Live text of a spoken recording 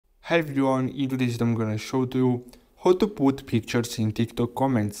Hi everyone, in today's video I'm gonna show you how to put pictures in TikTok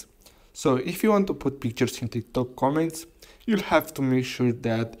comments. So if you want to put pictures in TikTok comments, you'll have to make sure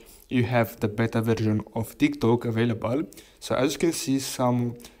that you have the beta version of TikTok available. So as you can see,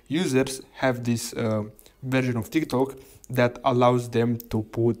 some users have this version of TikTok that allows them to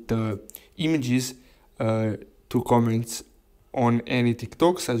put images to comments on any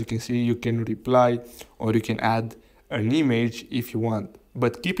TikToks. As you can see, you can reply or you can add an image if you want.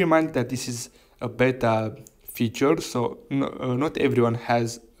 But keep in mind that this is a beta feature, so not everyone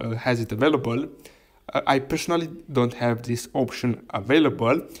has it available. I personally don't have this option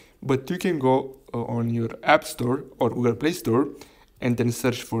available, but you can go on your App Store or Google Play Store and then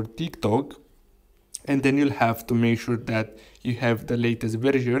search for TikTok, and then you'll have to make sure that you have the latest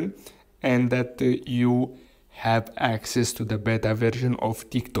version and that you have access to the beta version of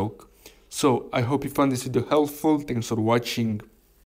TikTok. So I hope you found this video helpful. Thanks for watching.